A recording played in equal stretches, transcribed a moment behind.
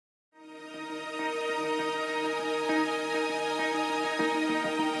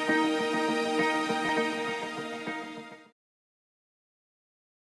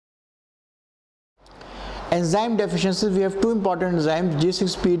enzyme deficiencies, we have two important enzymes,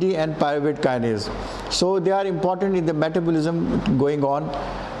 G6PD and pyruvate kinase. So they are important in the metabolism going on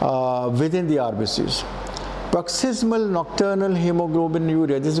within the RBCs. Paroxysmal nocturnal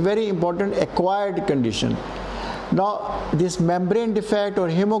hemoglobinuria, this is a very important acquired condition. Now this membrane defect or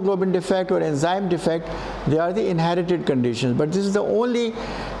hemoglobin defect or enzyme defect, they are the inherited conditions, but this is the only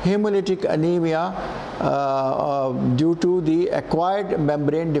hemolytic anemia due to the acquired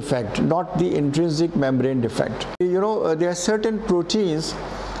membrane defect, not the intrinsic membrane defect. You know, there are certain proteins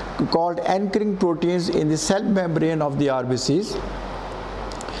called anchoring proteins in the cell membrane of the RBCs,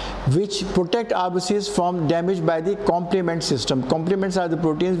 which protect RBCs from damage by the complement system. Complements are the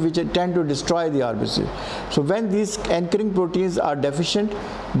proteins which tend to destroy the RBC. So when these anchoring proteins are deficient,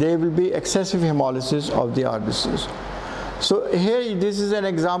 there will be excessive hemolysis of the RBCs. So here this is an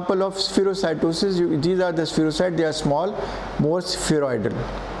example of spherocytosis. These are the spherocytes, they are small, more spheroidal.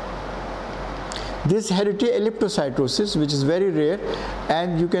 This hereditary elliptocytosis, which is very rare,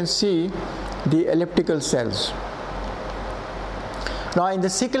 and you can see the elliptical cells. Now in the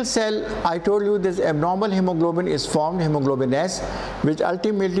sickle cell, I told you this abnormal hemoglobin is formed, hemoglobin S, which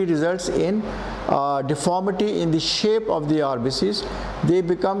ultimately results in deformity in the shape of the RBCs. They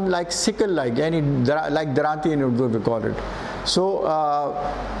become like sickle-like, like Daranti in Urdu we call it. So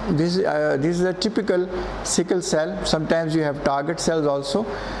this is a typical sickle cell. Sometimes you have target cells also,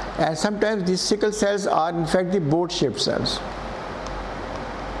 and sometimes these sickle cells are in fact the boat-shaped cells.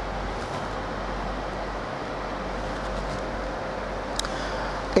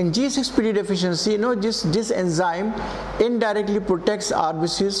 In G6PD deficiency, you know, this enzyme indirectly protects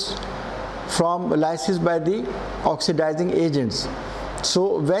RBCs from lysis by the oxidizing agents.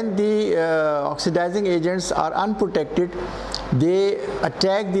 So when the oxidizing agents are unprotected, they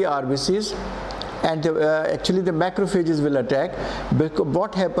attack the RBCs, and actually the macrophages will attack. Because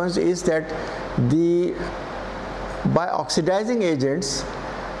what happens is that by oxidizing agents,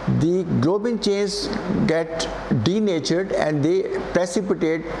 the globin chains get denatured and they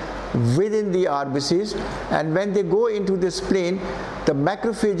precipitate within the RBCs, and when they go into the spleen, the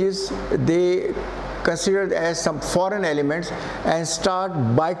macrophages, they considered as some foreign elements and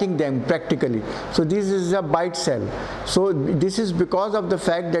start biting them practically. So this is a bite cell. So this is because of the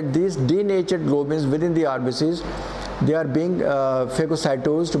fact that these denatured globins within the RBCs, they are being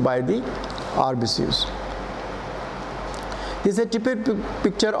phagocytosed by the RBCs. This is a typical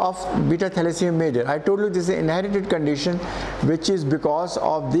picture of beta thalassemia major. I told you this is an inherited condition which is because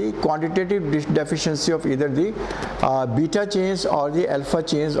of the quantitative deficiency of either the beta chains or the alpha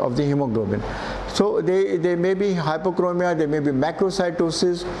chains of the hemoglobin. So they may be hypochromia, they may be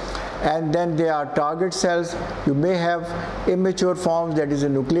macrocytosis, and then they are target cells. You may have immature forms, that is a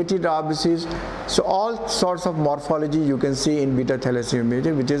nucleated RBCs. So all sorts of morphology you can see in beta thalassemia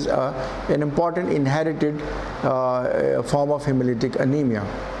major, which is an important inherited form of hemolytic anemia.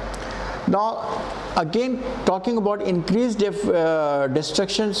 Now again, talking about increased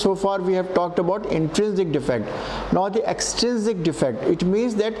destruction, so far we have talked about intrinsic defect. Now the extrinsic defect, it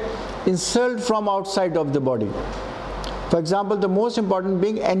means that insult from outside of the body. For example, the most important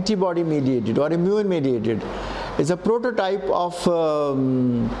being antibody mediated or immune mediated. It's a prototype of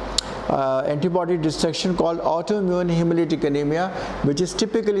antibody destruction called autoimmune hemolytic anemia, which is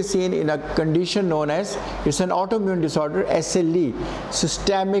typically seen in a condition known as, it's an autoimmune disorder, SLE,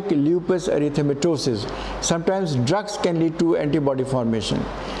 systemic lupus erythematosus. Sometimes drugs can lead to antibody formation.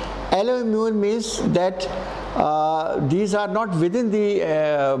 Alloimmune means that these are not within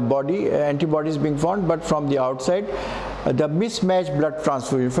the body, antibodies being formed, but from the outside. The mismatched blood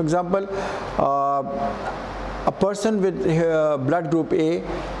transfusion. For example, a person with blood group A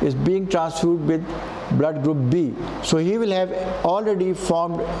is being transfused with blood group B. So he will have already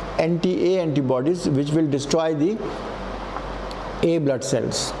formed anti-A antibodies which will destroy the A blood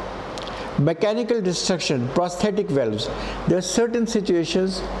cells. Mechanical destruction, prosthetic valves. There are certain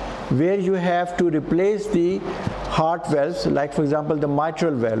situations where you have to replace the heart valves, like for example the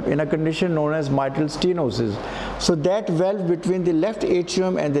mitral valve, in a condition known as mitral stenosis. So that valve between the left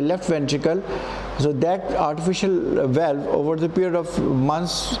atrium and the left ventricle, so that artificial valve, over the period of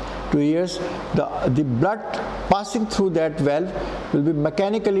months to years, the blood passing through that valve will be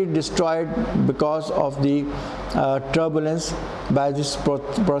mechanically destroyed because of the turbulence by these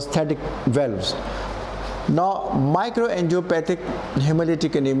prosthetic valves. Now, microangiopathic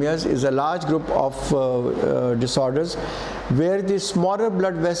hemolytic anemias is a large group of disorders where the smaller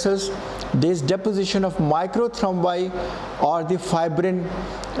blood vessels, there is deposition of microthrombi or the fibrin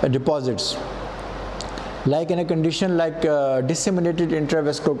deposits, like in a condition like disseminated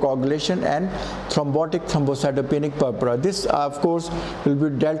intravascular coagulation and thrombotic thrombocytopenic purpura. This of course will be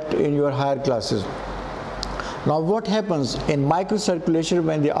dealt in your higher classes. Now what happens in microcirculation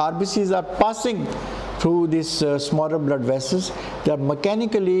when the RBCs are passing through these smaller blood vessels? They are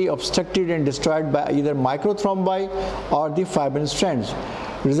mechanically obstructed and destroyed by either microthrombi or the fibrin strands,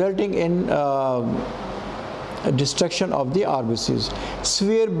 resulting in destruction of the RBCs.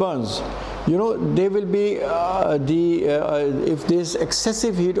 Severe burns. You know, they will be if there is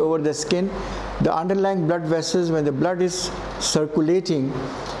excessive heat over the skin, the underlying blood vessels, when the blood is circulating,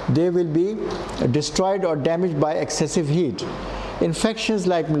 they will be destroyed or damaged by excessive heat. Infections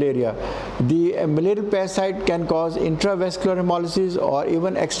like malaria. The malarial parasite can cause intravascular hemolysis or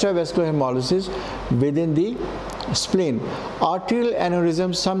even extravascular hemolysis within the spleen. Arterial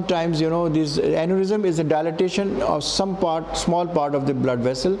aneurysm, sometimes, you know, this aneurysm is a dilatation of some part, small part of the blood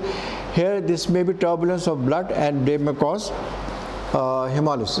vessel. Here this may be turbulence of blood and they may cause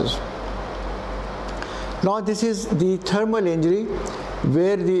hemolysis. Now this is the thermal injury,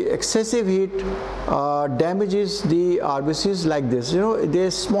 where the excessive heat damages the RBCs like this. You know, there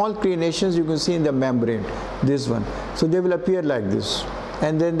are small crenations you can see in the membrane, this one. So they will appear like this,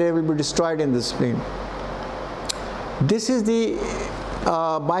 and then they will be destroyed in the spleen. This is the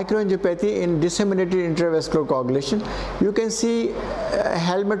microangiopathy in disseminated intravascular coagulation. You can see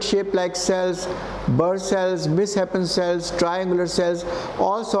helmet shaped like cells, burr cells, mishappen cells, triangular cells,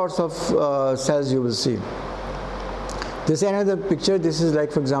 all sorts of cells you will see. This is another picture. This is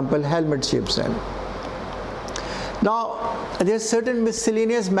like, for example, helmet shaped cell. Now there are certain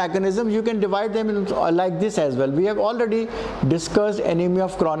miscellaneous mechanisms. You can divide them in like this as well. We have already discussed anemia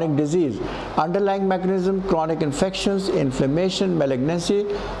of chronic disease. Underlying mechanism: chronic infections, inflammation, malignancy,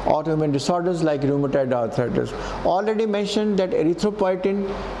 autoimmune disorders like rheumatoid arthritis. Already mentioned that erythropoietin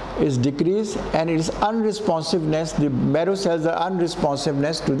is decreased and it is unresponsiveness. The marrow cells are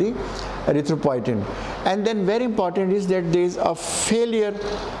unresponsiveness to the erythropoietin. And then very important is that there is a failure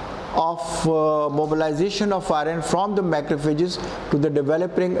of mobilization of iron from the macrophages to the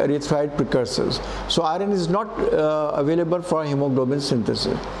developing erythroid precursors. So iron is not available for hemoglobin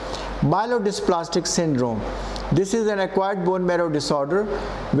synthesis. Myelodysplastic syndrome. This is an acquired bone marrow disorder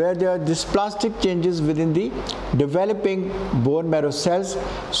where there are dysplastic changes within the developing bone marrow cells,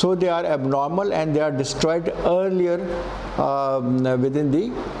 so they are abnormal and they are destroyed earlier within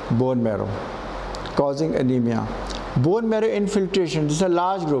the bone marrow, causing anemia. Bone marrow infiltration. This is a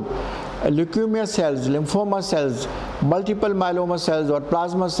large group. Leukemia cells, lymphoma cells, multiple myeloma cells or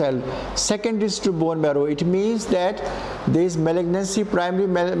plasma cell secondaries to bone marrow. It means that there is malignancy, primary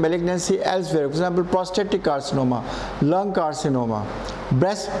malignancy elsewhere. For example, prostatic carcinoma, lung carcinoma,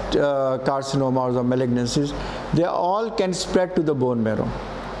 breast carcinoma or malignancies. They all can spread to the bone marrow.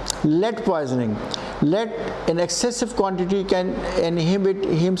 Lead poisoning. Lead in excessive quantity can inhibit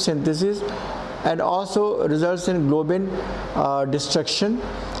heme synthesis and also results in globin destruction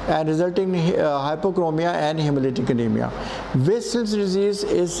and resulting in hypochromia and hemolytic anemia. Wesel's disease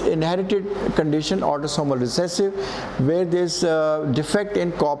is inherited condition, autosomal recessive, where there is defect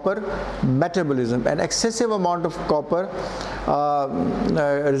in copper metabolism. An excessive amount of copper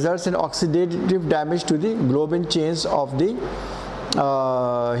results in oxidative damage to the globin chains of the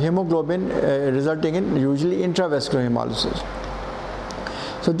hemoglobin, resulting in usually intravascular hemolysis.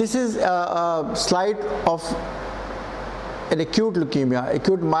 So this is a slide of an acute leukemia,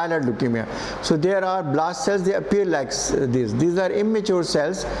 acute myeloid leukemia. So there are blast cells, they appear like this. These are immature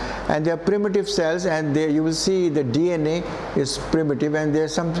cells and they are primitive cells, and there you will see the DNA is primitive and there are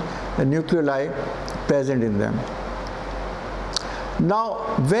some nucleoli present in them.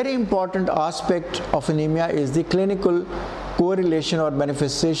 Now, very important aspect of anemia is the clinical correlation or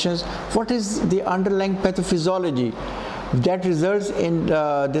manifestations. What is the underlying pathophysiology that results in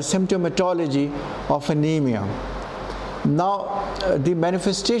the symptomatology of anemia? Now, the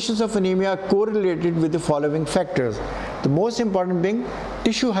manifestations of anemia are correlated with the following factors. The most important being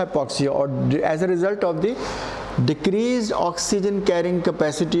tissue hypoxia, or as a result of the decreased oxygen carrying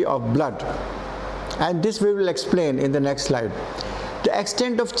capacity of blood. And this we will explain in the next slide. The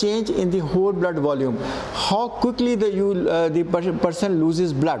extent of change in the whole blood volume, how quickly the person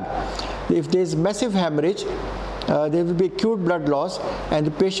loses blood. If there is massive hemorrhage, there will be acute blood loss and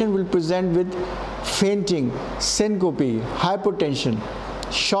the patient will present with fainting, syncope, hypotension,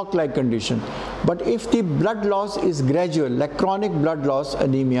 shock-like condition. But if the blood loss is gradual, like chronic blood loss,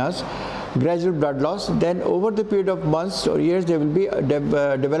 anemias, gradual blood loss, then over the period of months or years there will be a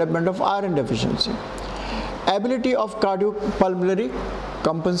development of iron deficiency. Ability of cardiopulmonary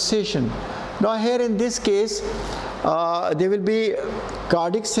compensation. Now here in this case, there will be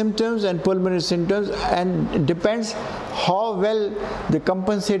cardiac symptoms and pulmonary symptoms, and it depends how well the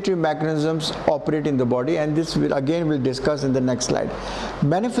compensatory mechanisms operate in the body, and this we'll discuss in the next slide.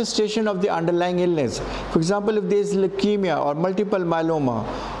 Manifestation of the underlying illness. For example, if there is leukemia or multiple myeloma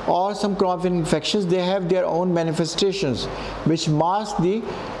or some chronic infections, they have their own manifestations which mask the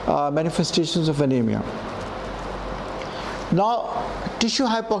manifestations of anemia. Now, tissue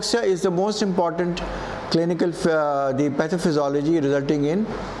hypoxia is the most important clinical the pathophysiology resulting in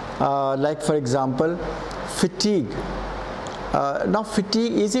like for example fatigue. Now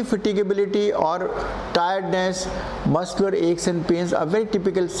fatigue, easy fatigability or tiredness, muscular aches and pains are very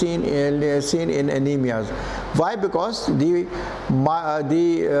typical seen in anemias. Why? Because the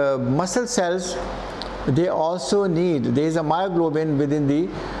muscle cells, they also need, there is a myoglobin within the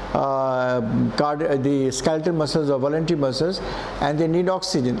skeletal muscles or voluntary muscles, and they need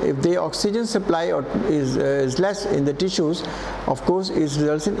oxygen. If the oxygen supply is less in the tissues, of course it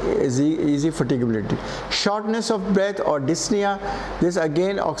results in easy fatigability. Shortness of breath or dyspnea, this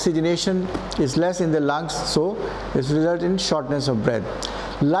again oxygenation is less in the lungs, so it results in shortness of breath.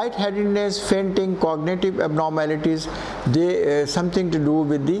 Lightheadedness, fainting, cognitive abnormalities, they something to do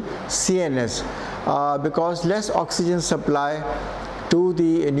with the CNS. Because less oxygen supply to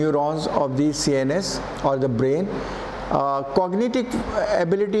the neurons of the CNS or the brain. Cognitive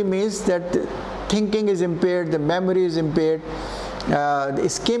ability means that thinking is impaired, the memory is impaired. The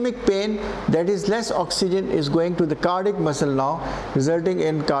ischemic pain, that is less oxygen is going to the cardiac muscle now, resulting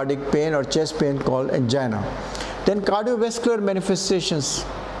in cardiac pain or chest pain called angina. Then cardiovascular manifestations,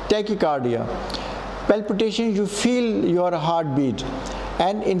 tachycardia, palpitation, you feel your heartbeat,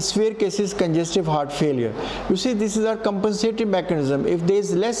 and in severe cases congestive heart failure. You see, this is our compensatory mechanism. If there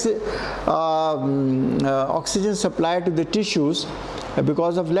is less oxygen supply to the tissues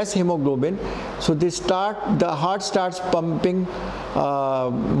because of less hemoglobin, so the heart starts pumping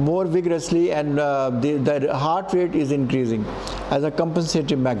more vigorously, and the heart rate is increasing as a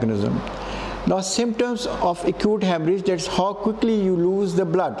compensatory mechanism. Now symptoms of acute hemorrhage, that's how quickly you lose the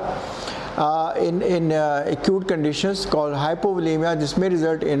blood. In acute conditions called hypovolemia, this may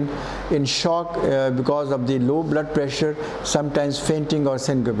result in shock because of the low blood pressure, sometimes fainting or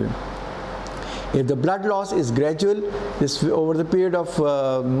syncope. If the blood loss is gradual, this over the period of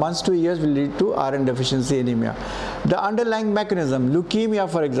months to years will lead to iron deficiency anemia. The underlying mechanism, leukemia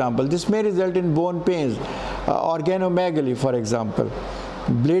for example, this may result in bone pains, organomegaly for example,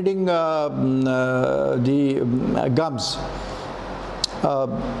 bleeding the gums,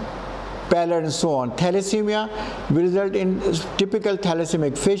 pallor and so on. Thalassemia will result in typical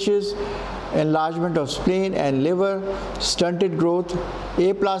thalassemic fishes, enlargement of spleen and liver, stunted growth.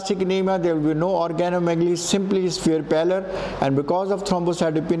 Aplastic anemia, there will be no organomegaly, simply sphere pallor, and because of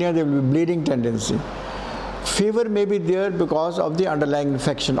thrombocytopenia there will be bleeding tendency. Fever may be there because of the underlying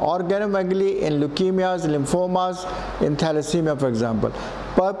infection. Organomegaly in leukemias, lymphomas, in thalassemia for example.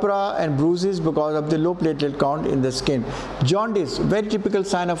 Purpura and bruises because of the low platelet count in the skin. Jaundice, very typical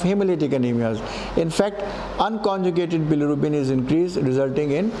sign of hemolytic anemias. In fact, unconjugated bilirubin is increased,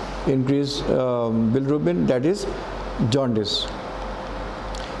 resulting in increased bilirubin, that is jaundice.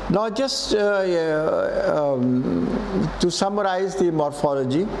 Now just to summarize the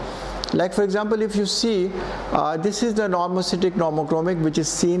morphology, like for example, if you see, this is the normocytic normochromic, which is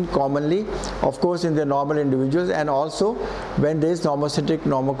seen commonly, of course, in the normal individuals, and also when there is normocytic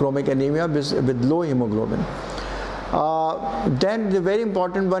normochromic anemia with low hemoglobin. Then the very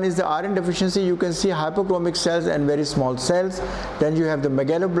important one is the iron deficiency. You can see hypochromic cells and very small cells. Then you have the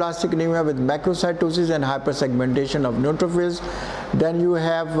megaloblastic anemia with macrocytosis and hypersegmentation of neutrophils. Then you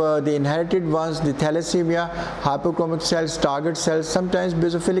have the inherited ones, the thalassemia, hypochromic cells, target cells, sometimes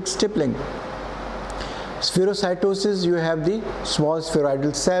basophilic stippling. Spherocytosis, you have the small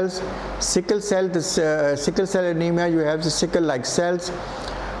spheroidal cells. Sickle cell, sickle cell anemia, you have the sickle-like cells.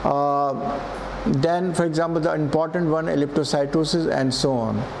 Then, for example, the important one, elliptocytosis, and so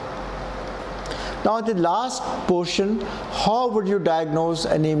on. Now, the last portion, how would you diagnose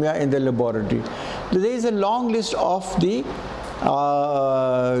anemia in the laboratory? There is a long list of the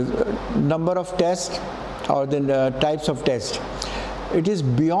number of tests or the types of tests. It is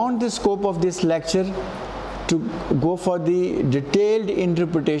beyond the scope of this lecture to go for the detailed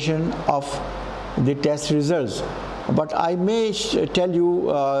interpretation of the test results. But I may tell you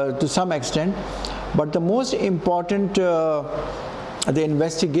to some extent, but the most important the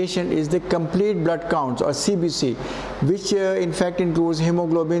investigation is the complete blood counts, or CBC, which in fact includes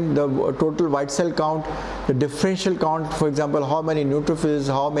hemoglobin, the total white cell count, the differential count, for example, how many neutrophils,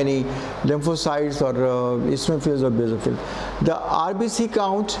 how many lymphocytes or eosinophils or basophils, the RBC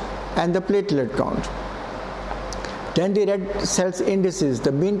count and the platelet count. Then the red cells indices,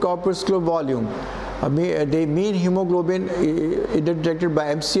 the mean corpuscular volume, the mean hemoglobin detected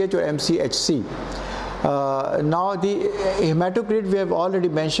by MCH or MCHC. Now the hematocrit we have already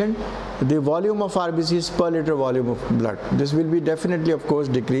mentioned, the volume of RBCs per liter volume of blood. This will be definitely of course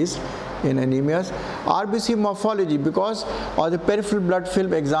decreased in anemias. RBC morphology, because or the peripheral blood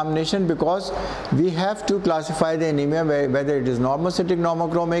film examination, because we have to classify the anemia whether it is normocytic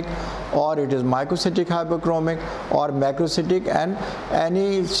normochromic or it is microcytic hypochromic or macrocytic, and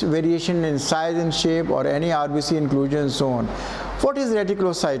any variation in size and shape or any RBC inclusion and so on. What is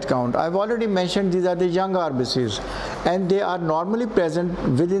reticulocyte count? I've already mentioned these are the young RBCs, and they are normally present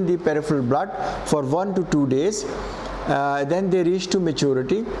within the peripheral blood for 1 to 2 days. Then they reach to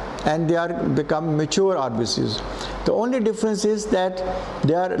maturity and they are become mature RBCs. The only difference is that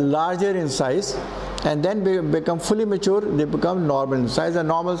they are larger in size, and then become fully mature, they become normal in size. The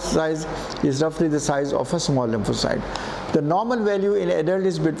normal size is roughly the size of a small lymphocyte. The normal value in adult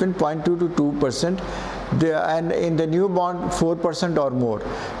is between 0.2 to 2%, and in the newborn 4% or more.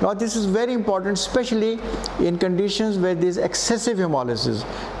 Now this is very important, especially in conditions where there is excessive hemolysis.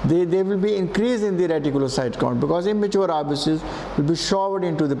 There will be increase in the reticulocyte count, because immature RBCs will be showered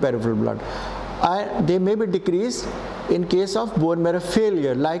into the peripheral blood. And they may be decreased in case of bone marrow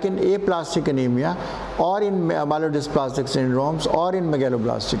failure, like in aplastic anemia or in myelodysplastic syndromes or in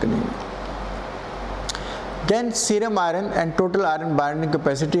megaloblastic anemia. Then serum iron and total iron binding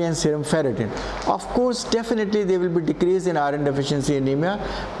capacity and serum ferritin. Of course, definitely they will be decreased in iron deficiency anemia,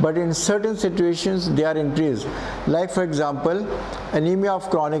 but in certain situations they are increased. Like for example, anemia of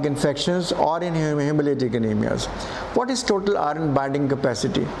chronic infections or in hemolytic anemias. What is total iron binding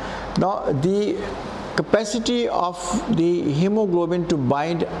capacity? Now the capacity of the hemoglobin to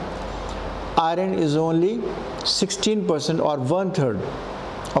bind iron is only 16% or 1/3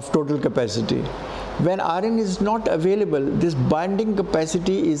 of total capacity. When iron is not available, this binding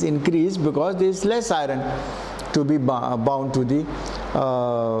capacity is increased because there is less iron to be bound to the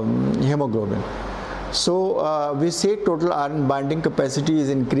hemoglobin. So we say total iron binding capacity is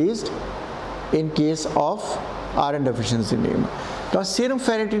increased in case of iron deficiency anemia. Now serum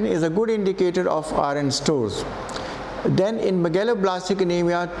ferritin is a good indicator of iron stores. Then in megaloblastic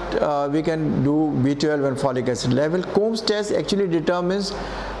anemia, we can do B12 and folic acid level. Combs test actually determines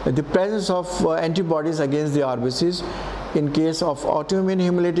the presence of antibodies against the RBCs in case of autoimmune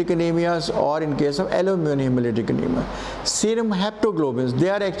hemolytic anemias or in case of alloimmune hemolytic anemia. Serum haptoglobins, they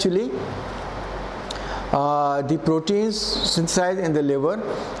are actually the proteins synthesized in the liver,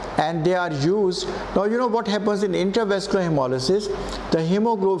 and they are used. Now you know what happens in intravascular hemolysis, the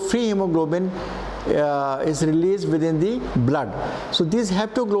free hemoglobin is released within the blood. So these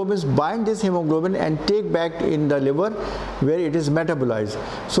haptoglobins bind this hemoglobin and take back in the liver where it is metabolized.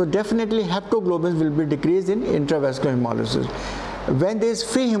 So definitely haptoglobins will be decreased in intravascular hemolysis. When there is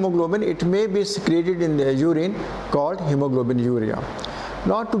free hemoglobin, it may be secreted in the urine called hemoglobinuria.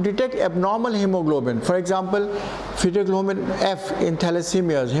 Now to detect abnormal hemoglobin, for example, hemoglobin F in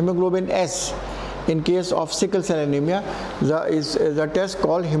thalassemias, hemoglobin S in case of sickle cell anemia, is a test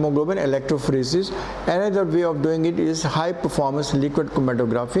called hemoglobin electrophoresis. Another way of doing it is high performance liquid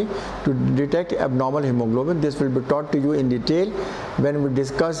chromatography to detect abnormal hemoglobin. This will be taught to you in detail when we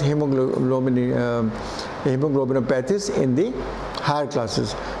discuss hemoglobinopathies in the higher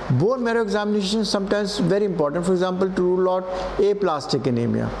classes. Bone marrow examination is sometimes very important, for example, to rule out aplastic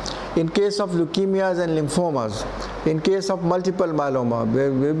anemia. In case of leukemias and lymphomas, in case of multiple myeloma,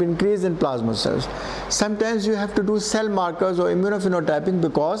 where we have increase in plasma cells. Sometimes you have to do cell markers or immunophenotyping,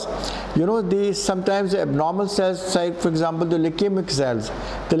 because you know sometimes the abnormal cells, like for example the leukemic cells,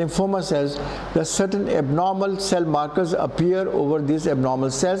 the lymphoma cells, the certain abnormal cell markers appear over these abnormal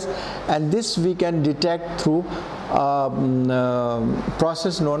cells, and this we can detect through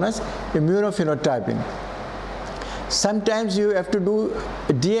process known as immunophenotyping. Sometimes you have to do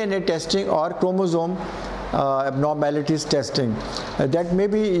DNA testing or chromosome abnormalities testing. That may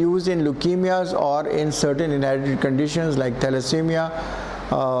be used in leukemias or in certain inherited conditions like thalassemia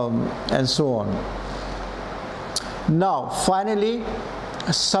and so on. Now finally,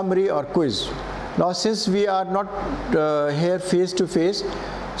 a summary or quiz. Now since we are not here face to face,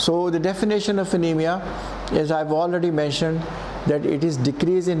 so the definition of anemia is, I've already mentioned, that it is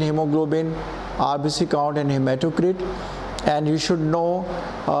decrease in hemoglobin, RBC count and hematocrit, and you should know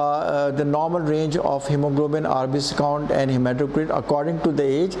the normal range of hemoglobin, RBC count and hematocrit according to the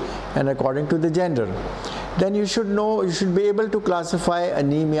age and according to the gender. Then you should know, you should be able to classify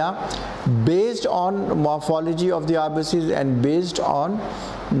anemia based on morphology of the RBCs and based on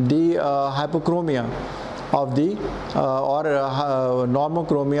the hypochromia of the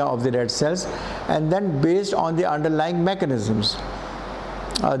normochromia of the red cells, and then based on the underlying mechanisms.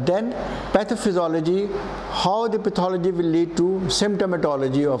 Then pathophysiology, how the pathology will lead to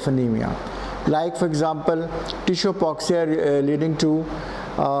symptomatology of anemia. Like for example, tissue hypoxia leading to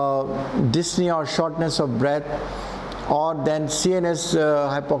dyspnea or shortness of breath, or then CNS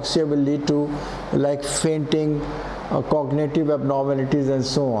hypoxia will lead to like fainting, cognitive abnormalities and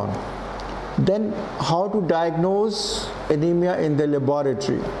so on. Then how to diagnose anemia in the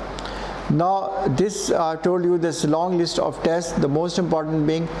laboratory. Now this I told you this long list of tests, the most important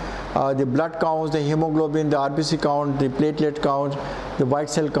being the blood counts, the hemoglobin, the RBC count, the platelet count, the white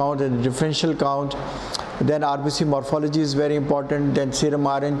cell count and the differential count. Then RBC morphology is very important, then serum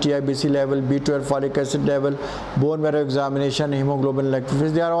iron, TIBC level, B12 folic acid level, bone marrow examination, hemoglobin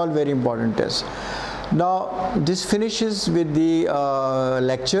electrophoresis, they are all very important tests. Now this finishes with the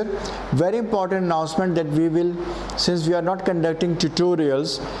lecture. Very important announcement that we will, since we are not conducting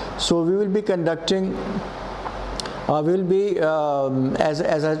tutorials, so we will be conducting as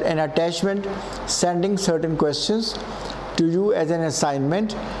an attachment sending certain questions to you as an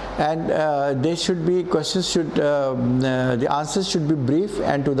assignment, and they should be questions the answers should be brief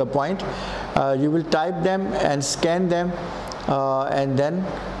and to the point. You will type them and scan them, and then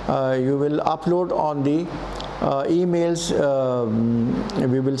you will upload on the emails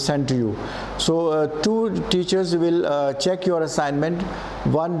we will send to you. So two teachers will check your assignment,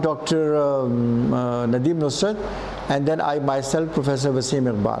 one Dr. Nadeem Nusrat, and then I myself, Professor Waseem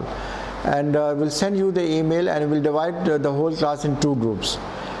Iqbal, and will send you the email, and will divide the whole class in two groups.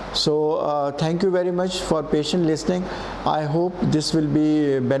 So thank you very much for patient listening. I hope this will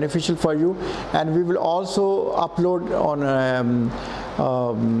be beneficial for you, and we will also upload on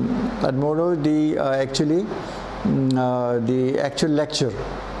Admodo the actual lecture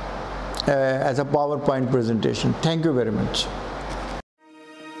as a PowerPoint presentation. Thank you very much.